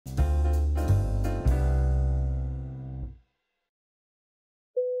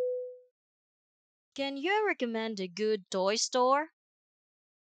Can you recommend a good toy store?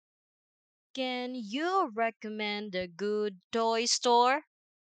 Can you recommend a good toy store?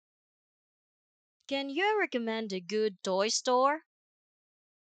 Can you recommend a good toy store?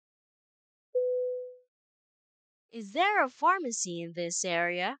 Is there a pharmacy in this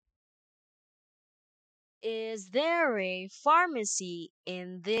area? Is there a pharmacy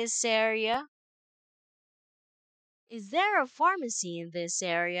in this area? Is there a pharmacy in this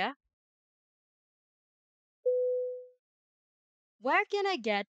area? Where can I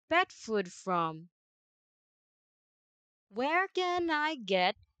get pet food from? Where can I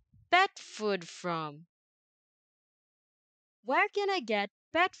get pet food from? Where can I get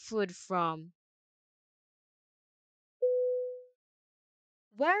pet food from?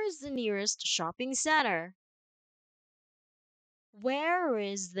 Where is the nearest shopping center? Where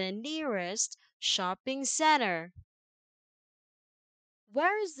is the nearest shopping center?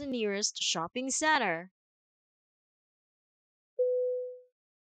 Where is the nearest shopping center?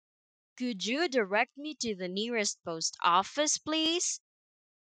 Could you direct me to the nearest post office, please?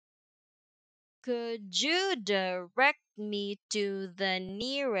 Could you direct me to the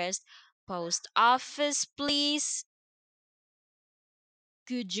nearest post office, please?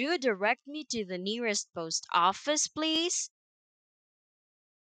 Could you direct me to the nearest post office, please?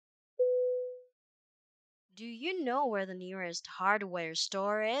 Do you know where the nearest hardware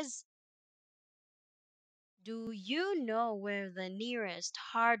store is? Do you know where the nearest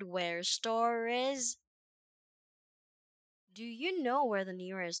hardware store is? Do you know where the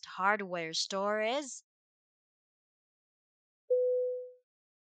nearest hardware store is?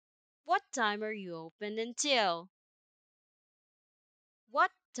 What time are you open until?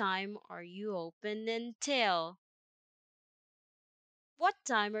 What time are you open until? What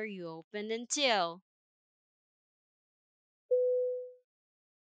time are you open until?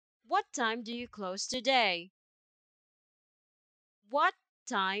 What time do you close today? What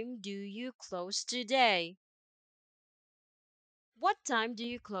time do you close today? What time do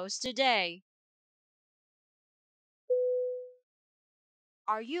you close today?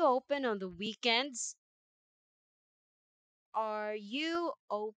 Are you open on the weekends? Are you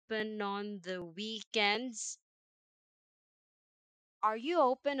open on the weekends? Are you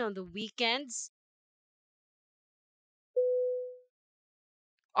open on the weekends?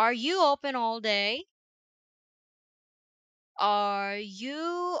 Are you open all day? Are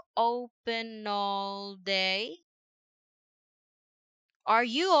you open all day? Are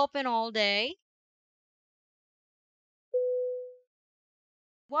you open all day?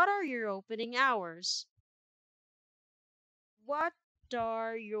 What are your opening hours? What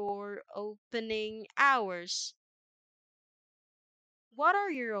are your opening hours? What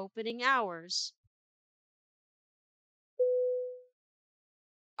are your opening hours?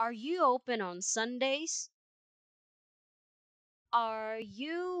 Are you open on Sundays? Are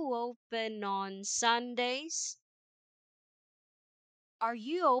you open on Sundays? Are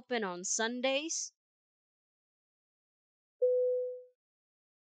you open on Sundays?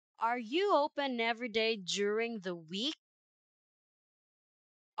 Are you open every day during the week?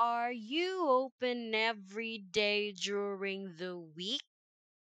 Are you open every day during the week?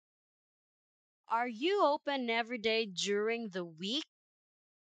 Are you open every day during the week?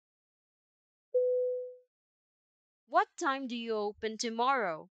 What time do you open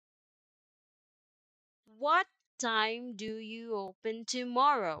tomorrow? What time do you open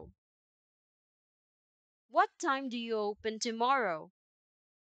tomorrow? What time do you open tomorrow?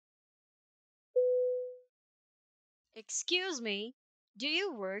 Excuse me, do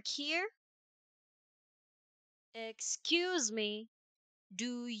you work here? Excuse me,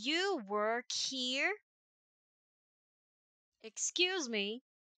 do you work here? Excuse me,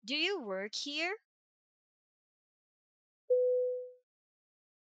 do you work here?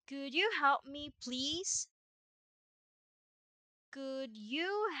 Could you help me, please? Could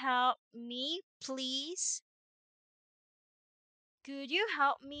you help me, please? Could you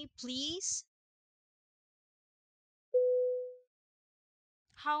help me, please?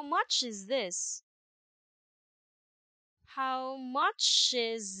 How much is this? How much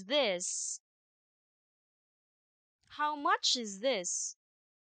is this? How much is this?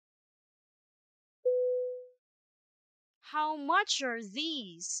 How much are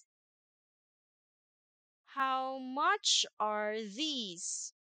these? How much are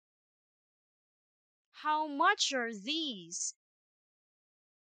these? How much are these?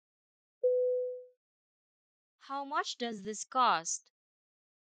 How much does this cost?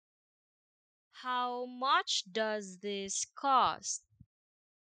 How much does this cost?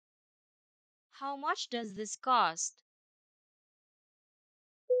 How much does this cost?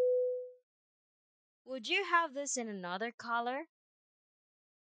 Would you have this in another color?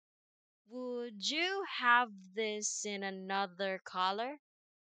 Would you have this in another color?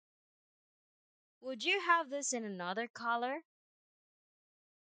 Would you have this in another color?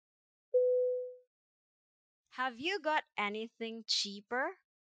 Have you got anything cheaper?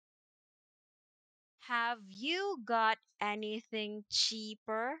 Have you got anything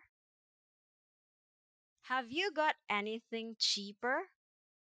cheaper? Have you got anything cheaper?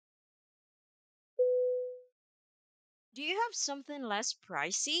 Do you have something less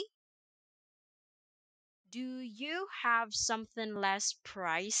pricey? Do you have something less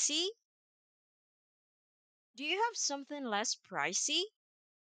pricey? Do you have something less pricey?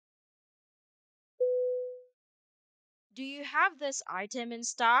 Do you have this item in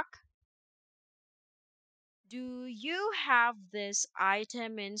stock? Do you have this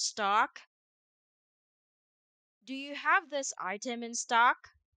item in stock? Do you have this item in stock?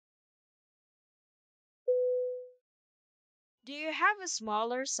 Do you have a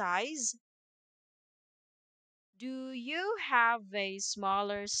smaller size? Do you have a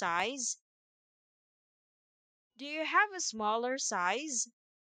smaller size? Do you have a smaller size?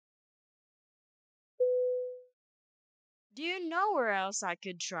 Do you know where else I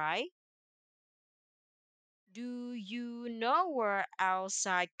could try? Do you know where else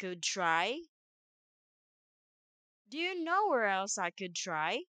I could try? Do you know where else I could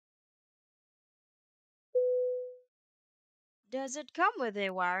try? Does it come with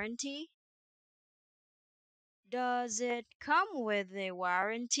a warranty? Does it come with a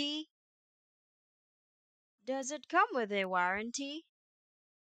warranty? Does it come with a warranty?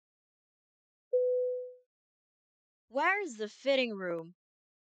 Where is the fitting room?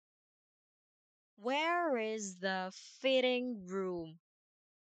 Where is the fitting room?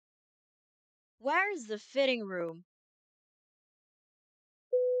 Where is the fitting room?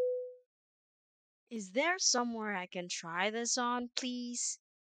 Is there somewhere I can try this on, please?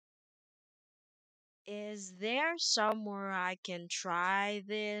 Is there somewhere I can try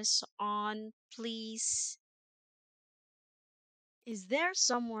this on, please? Is there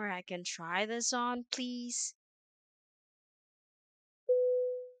somewhere I can try this on, please?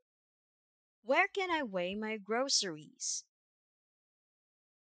 Where can I weigh my groceries?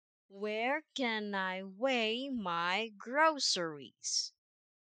 Where can I weigh my groceries?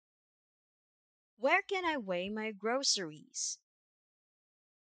 Where can I weigh my groceries?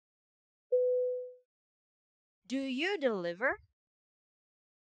 Do you deliver?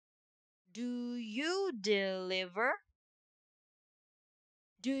 Do you deliver?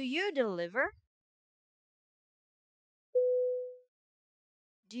 Do you deliver?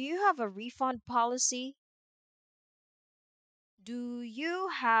 Do you have a refund policy? Do you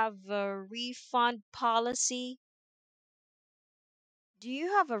have a refund policy? Do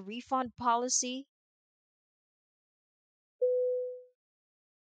you have a refund policy?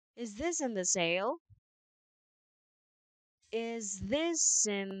 Is this in the sale? Is this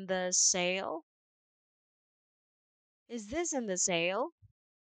in the sale? Is this in the sale?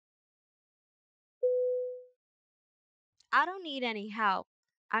 I don't need any help.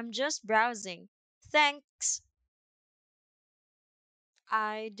 I'm just browsing. Thanks.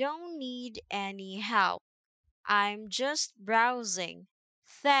 I don't need any help. I'm just browsing.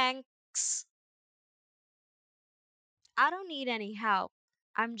 Thanks. I don't need any help.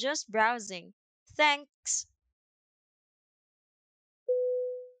 I'm just browsing. Thanks.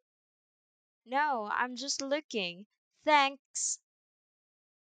 No, I'm just looking. Thanks.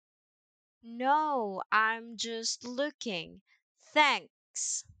 No, I'm just looking.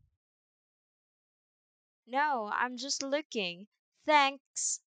 Thanks. No, I'm just looking.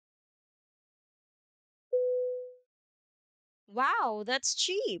 Thanks. Wow, that's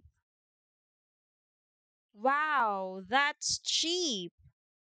cheap. Wow, that's cheap.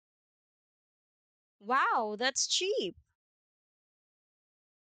 Wow, that's cheap.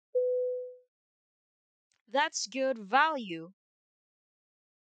 That's good value.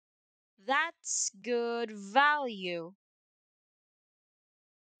 That's good value.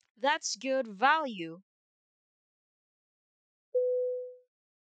 That's good value.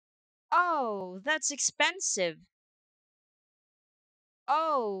 Oh, that's expensive.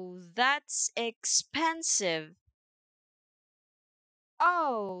 Oh, that's expensive.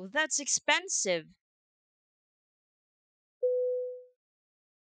 Oh, that's expensive.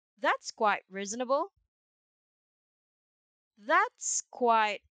 That's quite reasonable. That's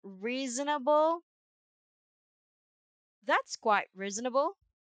quite reasonable. That's quite reasonable.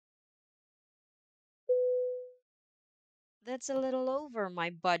 That's a little over my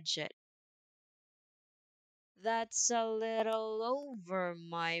budget. That's a little over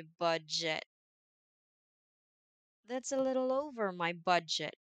my budget. That's a little over my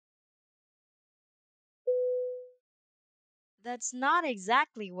budget. That's not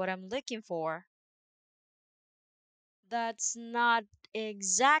exactly what I'm looking for. That's not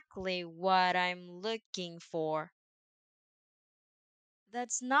exactly what I'm looking for.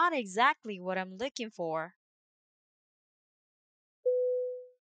 That's not exactly what I'm looking for.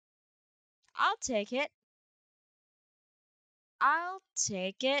 I'll take it. I'll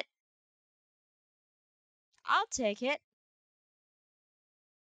take it. I'll take it.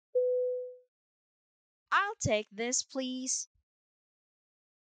 I'll take this, please.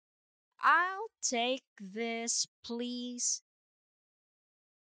 I'll take this, please.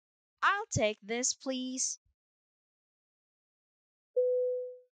 I'll take this, please.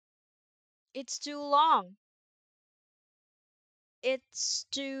 It's too long. It's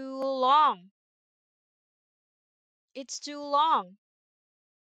too long. It's too long.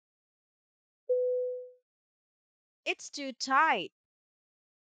 It's too tight.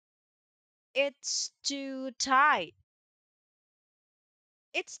 It's too tight.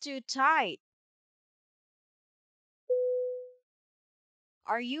 It's too tight.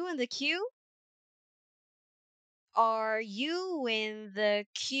 Are you in the queue? Are you in the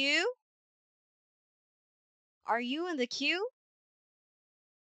queue? Are you in the queue?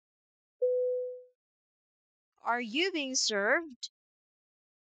 Are you being served?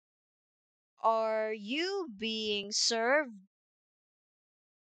 Are you being served?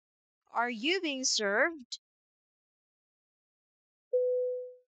 Are you being served?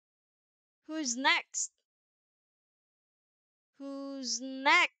 Who's next? Who's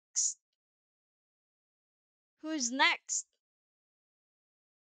next? Who's next?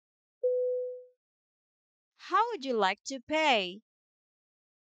 How would you like to pay?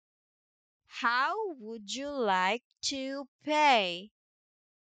 How would you like to pay?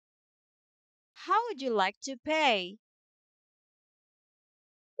 How would you like to pay?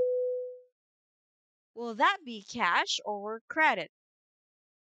 Will that be cash or credit?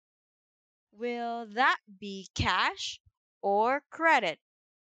 Will that be cash or credit?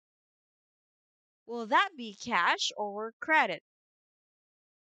 Will that be cash or credit?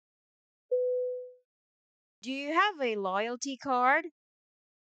 Do you have a loyalty card?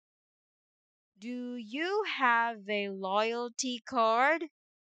 Do you have a loyalty card?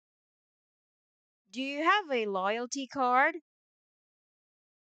 Do you have a loyalty card?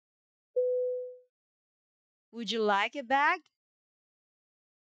 Would you like a bag?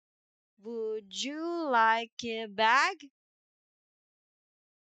 Would you like a bag?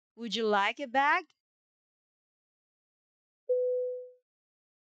 Would you like a bag?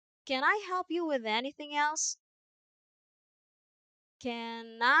 Can I help you with anything else?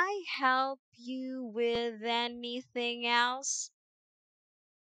 Can I help you with anything else?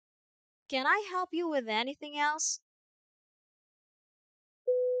 Can I help you with anything else?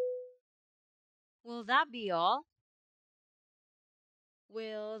 Will that be all?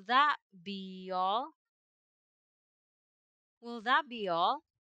 Will that be all? Will that be all?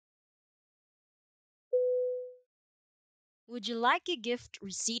 Would you like a gift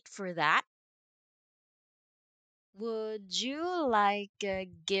receipt for that? Would you like a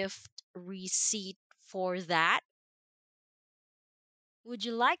gift receipt for that? Would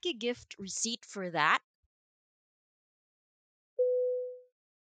you like a gift receipt for that?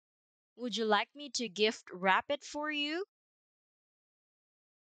 Would you like me to gift wrap it for you?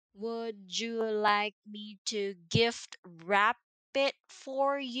 Would you like me to gift wrap it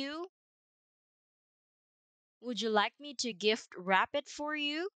for you? Would you like me to gift wrap it for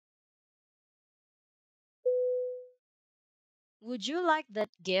you? Would you like that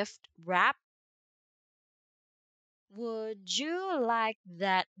gift wrap? Would you like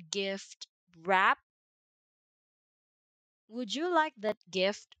that gift wrap? Would you like that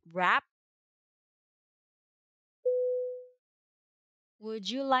gift wrap? Would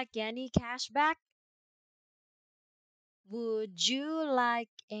you like any cash back? Would you like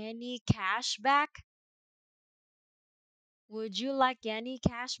any cash back? Would you like any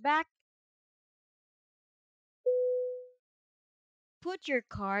cash back? Put your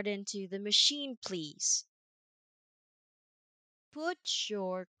card into the machine, please. Put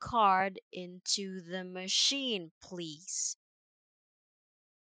your card into the machine, please.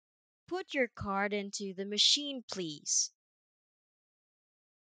 Put your card into the machine, please.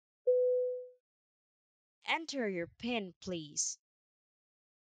 Enter your PIN, please.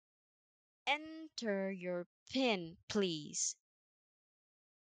 Enter your PIN, please.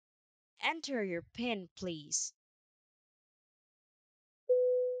 Enter your PIN, please.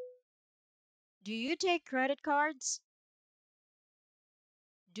 Do you take credit cards?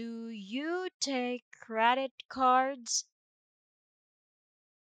 Do you take credit cards?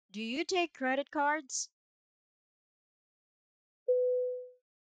 Do you take credit cards?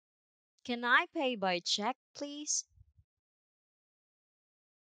 Can I pay by check, please?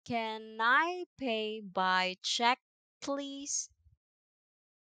 Can I pay by check, please?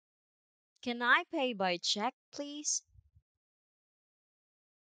 Can I pay by check, please?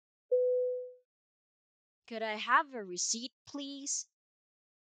 Could I have a receipt, please?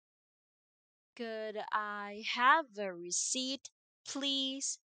 Could I have a receipt,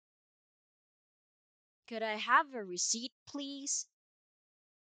 please? Could I have a receipt, please?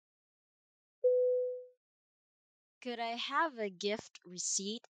 Could I have a gift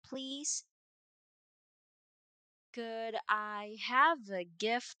receipt, please? Could I have a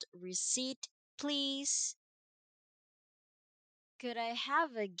gift receipt, please? Could I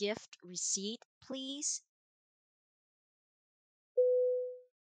have a gift receipt, please?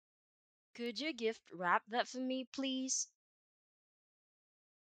 Could you gift wrap that for me, please?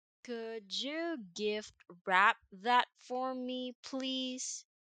 Could you gift wrap that for me, please?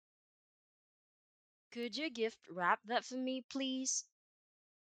 Could you gift wrap that for me, please?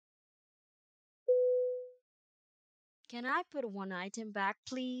 Can I put one item back,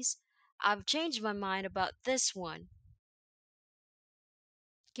 please? I've changed my mind about this one.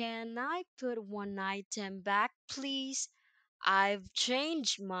 Can I put one item back, please? I've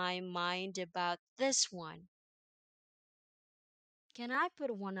changed my mind about this one. Can I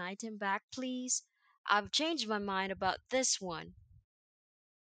put one item back, please? I've changed my mind about this one.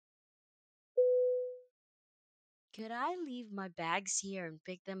 Could I leave my bags here and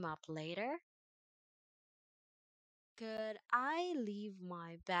pick them up later? Could I leave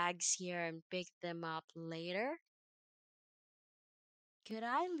my bags here and pick them up later? Could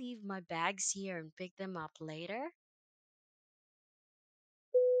I leave my bags here and pick them up later?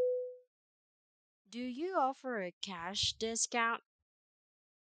 Do you offer a cash discount?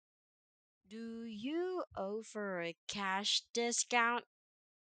 Do you offer a cash discount?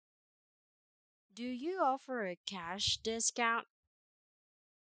 Do you offer a cash discount?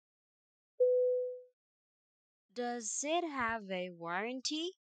 Does it have a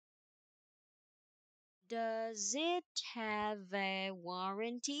warranty? Does it have a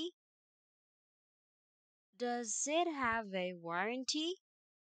warranty? Does it have a warranty?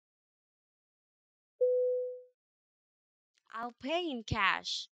 I'll pay in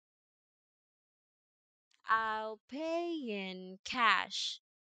cash. I'll pay in cash.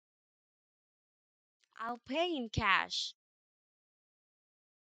 I'll pay in cash.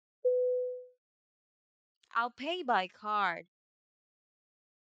 I'll pay by card.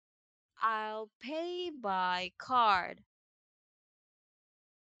 I'll pay by card.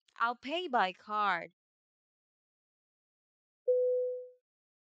 I'll pay by card.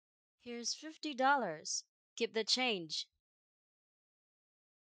 Here's $50. Keep the change.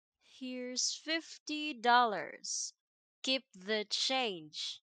 Here's $50. Keep the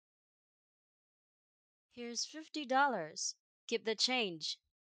change. Here's $50. Keep the change.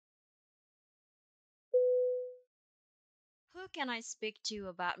 Who can I speak to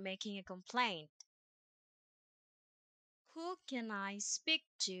about making a complaint? Who can I speak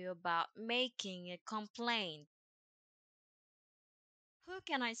to about making a complaint? Who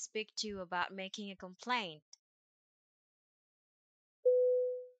can I speak to about making a complaint?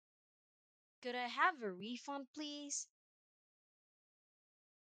 Could I have a refund, please?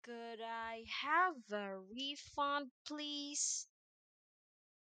 Could I have a refund, please?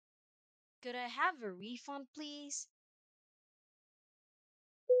 Could I have a refund, please?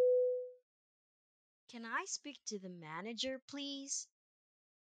 Can I speak to the manager, please?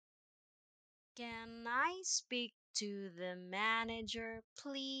 Can I speak to the manager,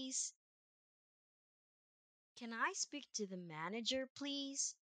 please? Can I speak to the manager,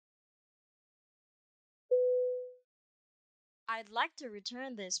 please? I'd like to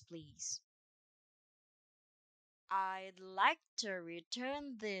return this, please. I'd like to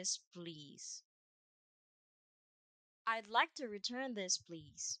return this, please. I'd like to return this,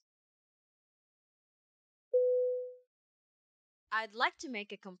 please. I'd like to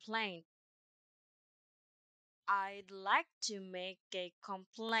make a complaint. I'd like to make a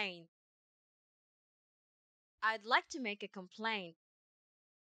complaint. I'd like to make a complaint.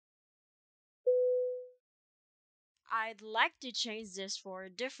 I'd like to change this for a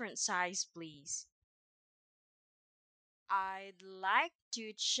different size, please. I'd like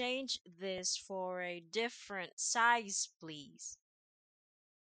to change this for a different size, please.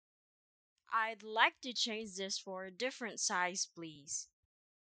 I'd like to change this for a different size, please.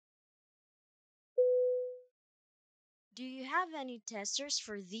 Do you have any testers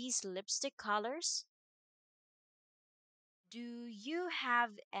for these lipstick colors? Do you have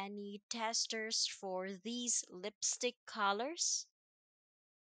any testers for these lipstick colors?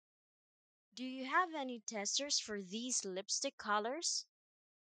 Do you have any testers for these lipstick colors?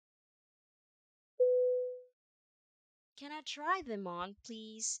 Can I try them on,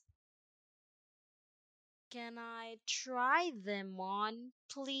 please? Can I try them on,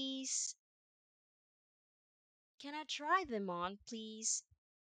 please? Can I try them on, please?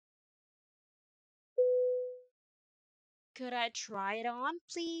 Could I try it on,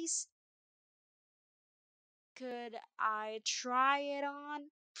 please? Could I try it on,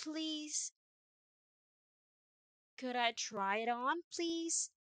 please? Could I try it on,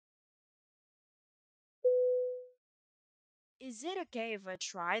 please? Is it okay if I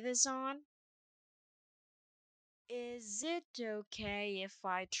try this on? Is it okay if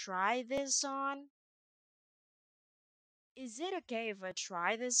I try this on? Is it okay if I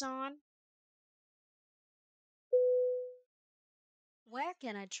try this on? Where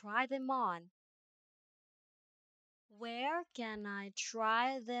can I try them on? Where can I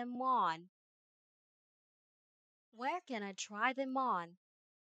try them on? Where can I try them on?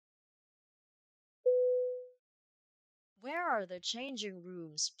 Where are the changing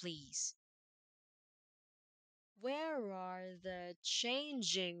rooms, please? Where are the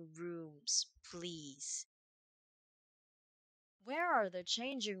changing rooms, please? Where are the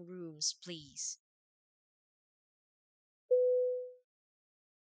changing rooms, please?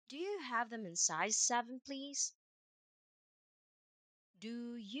 Do you have them in size 7, please?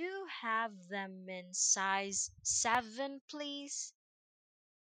 Do you have them in size 7, please?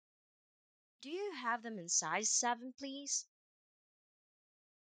 Do you have them in size 7, please?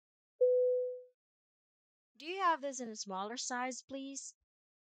 Do you have this in a smaller size, please?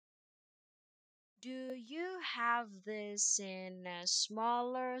 Do you have this in a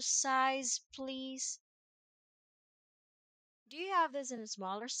smaller size, please? Do you have this in a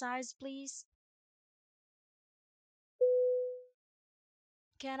smaller size, please?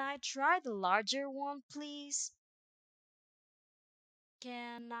 Can I try the larger one, please?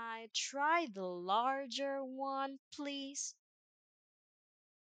 Can I try the larger one, please?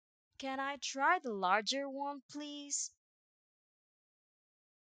 Can I try the larger one, please?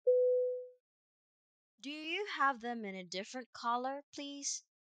 Do you have them in a different color, please?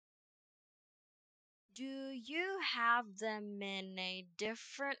 Do you have them in a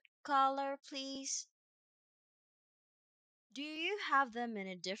different color, please? Do you have them in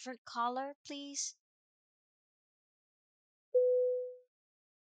a different color, please?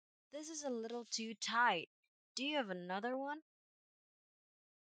 This is a little too tight. Do you have another one?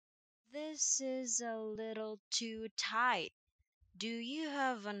 This is a little too tight. Do you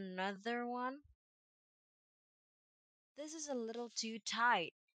have another one? This is a little too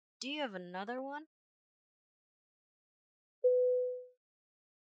tight. Do you have another one?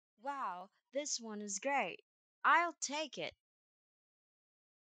 Wow, this one is great. I'll take it.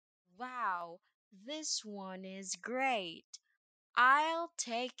 Wow, this one is great. I'll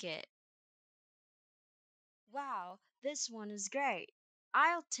take it. Wow, this one is great.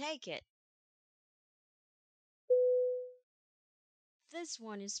 I'll take it. This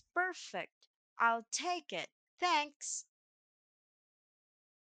one is perfect. I'll take it. Thanks.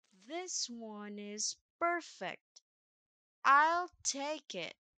 This one is perfect. I'll take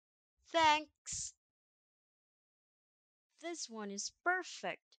it. Thanks. This one is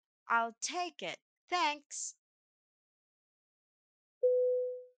perfect. I'll take it. Thanks.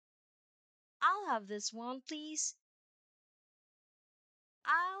 I'll have this one, please.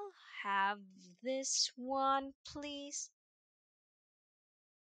 I'll have this one, please.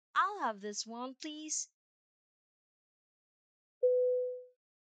 I'll have this one, please.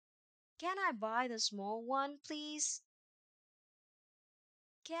 Can I buy the small one, please?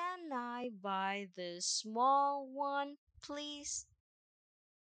 Can I buy the small one, please?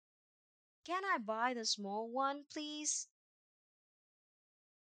 Can I buy the small one, please?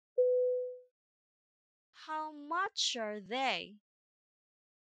 How much are they?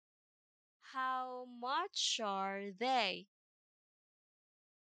 How much are they?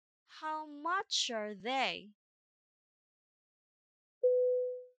 How much are they?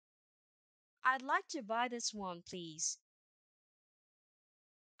 I'd like to buy this one, please.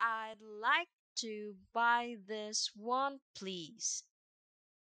 I'd like to buy this one, please.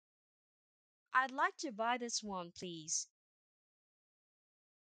 I'd like to buy this one, please.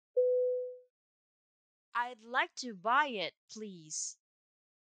 I'd like to buy it, please.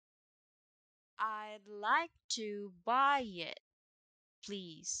 I'd like to buy it,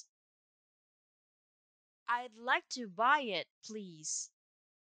 please. I'd like to buy it, please.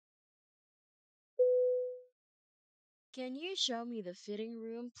 Can you show me the fitting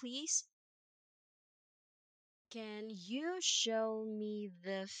room, please? Can you show me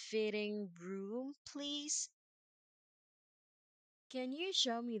the fitting room, please? Can you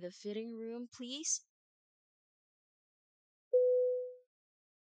show me the fitting room, please?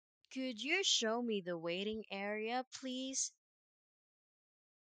 Could you show me the waiting area, please?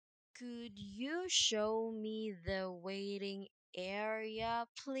 Could you show me the waiting area,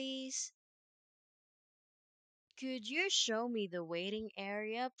 please? Could you show me the waiting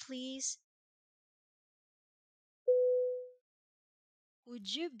area, please?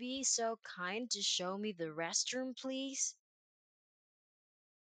 Would you be so kind to show me the restroom, please?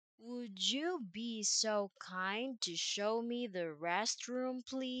 Would you be so kind to show me the restroom,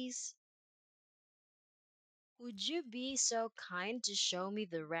 please? Would you be so kind to show me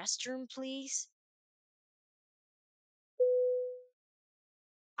the restroom, please?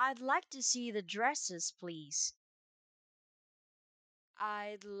 I'd like to see the dresses, please.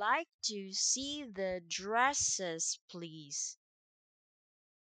 I'd like to see the dresses, please.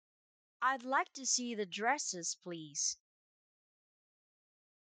 I'd like to see the dresses, please.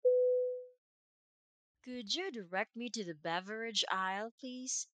 Could you direct me to the beverage aisle,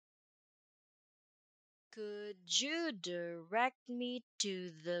 please? Could you direct me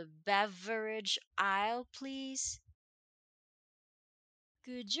to the beverage aisle, please?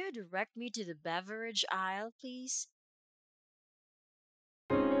 Could you direct me to the beverage aisle, please?